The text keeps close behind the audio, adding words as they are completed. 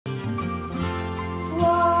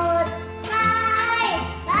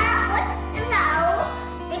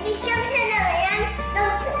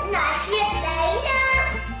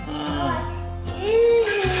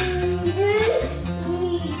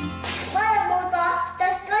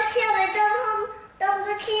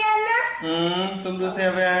Tùng đua xe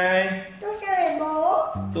với ai? Tôi xe với bố.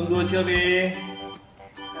 Tùng đua chưa đi?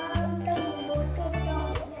 Tùng bố Tùng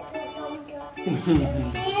Tùng chưa.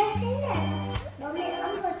 Xe này. Bố mẹ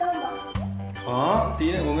không nuôi tôm à? Có,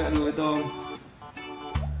 tí nữa bố mẹ nuôi tôm.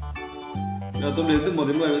 Giờ Tùng đếm từ 1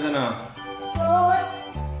 đến 10 bây giờ nào. 1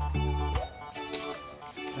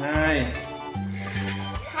 2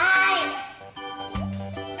 2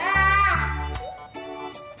 3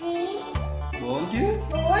 9 4 chứ.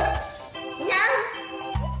 4 5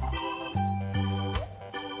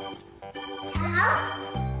 6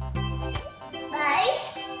 7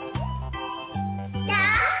 8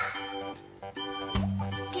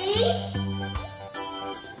 9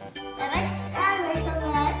 Bảy sao rồi sao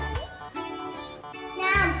rồi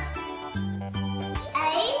 5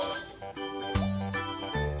 ấy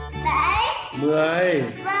 7 10. 10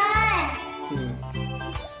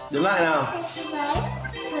 Đếm lại nào. số mấy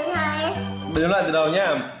thứ này Đếm lại từ đầu nhá.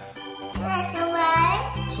 là số mấy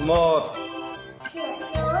Số 1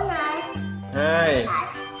 số này 2.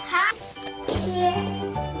 hai chia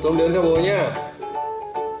Tùng đếm theo bố nhá.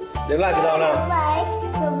 Đếm lại từ đầu nào.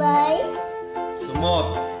 số 7 Số 1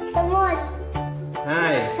 số 1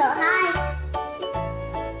 2 số 2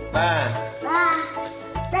 3. 3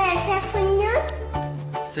 đây là xe phun nước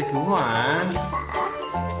Xe cứu hỏa.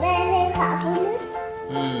 đây là xe phun nước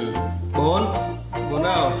 4. 4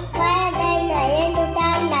 đâu? và đây là lên tôi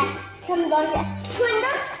tam này xong đó sẽ phun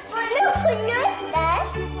nước đấy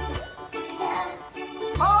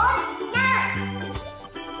 4 5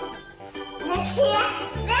 là xe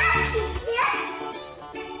ra xịt chết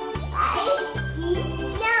 7 9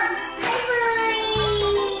 5 20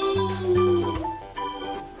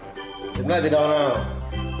 Đếm lại từ đầu nào.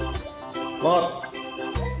 1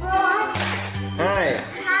 1 2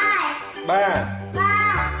 2 3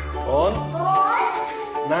 3 4 4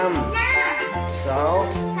 5 5 6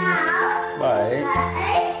 6 7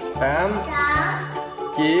 7 8 8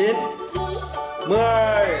 9 9 10.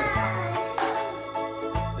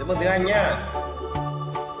 Đếm bằng tiếng Anh nhá.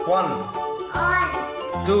 1 1 2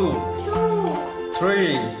 2 3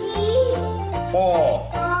 3 4 4 5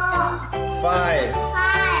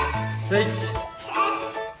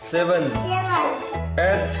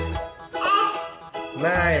 5 6 6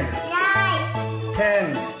 7 7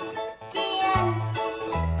 8 9 9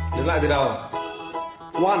 10. Đếm lại từ đầu.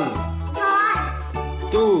 1 2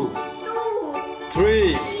 3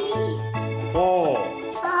 4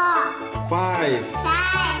 5 6 7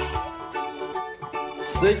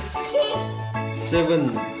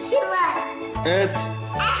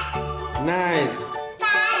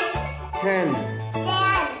 8 9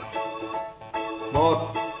 10. 1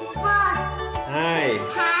 2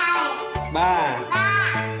 3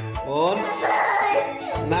 4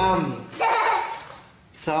 5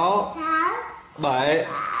 6 7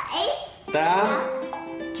 8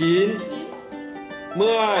 9 10.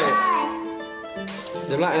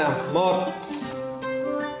 Đếm lại nào. 1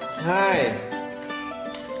 2.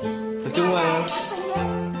 Tập trung vào.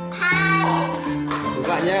 Đếm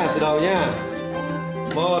lại nhá, từ đầu nhá.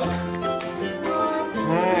 1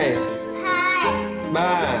 2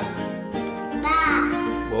 3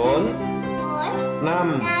 4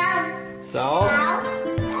 5 6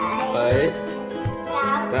 7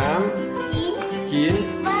 8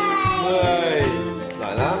 9 10.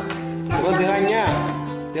 Giỏi lắm. Cảm ơn tiếng Anh nhá.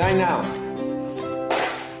 Tiếng Anh nào.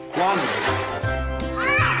 1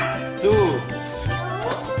 2 3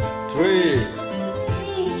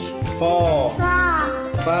 4 5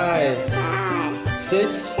 6 7 8 9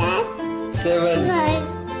 10.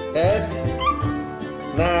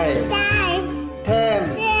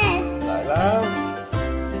 Giỏi lắm.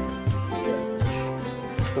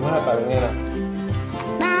 Tùng hát bài nghe nào.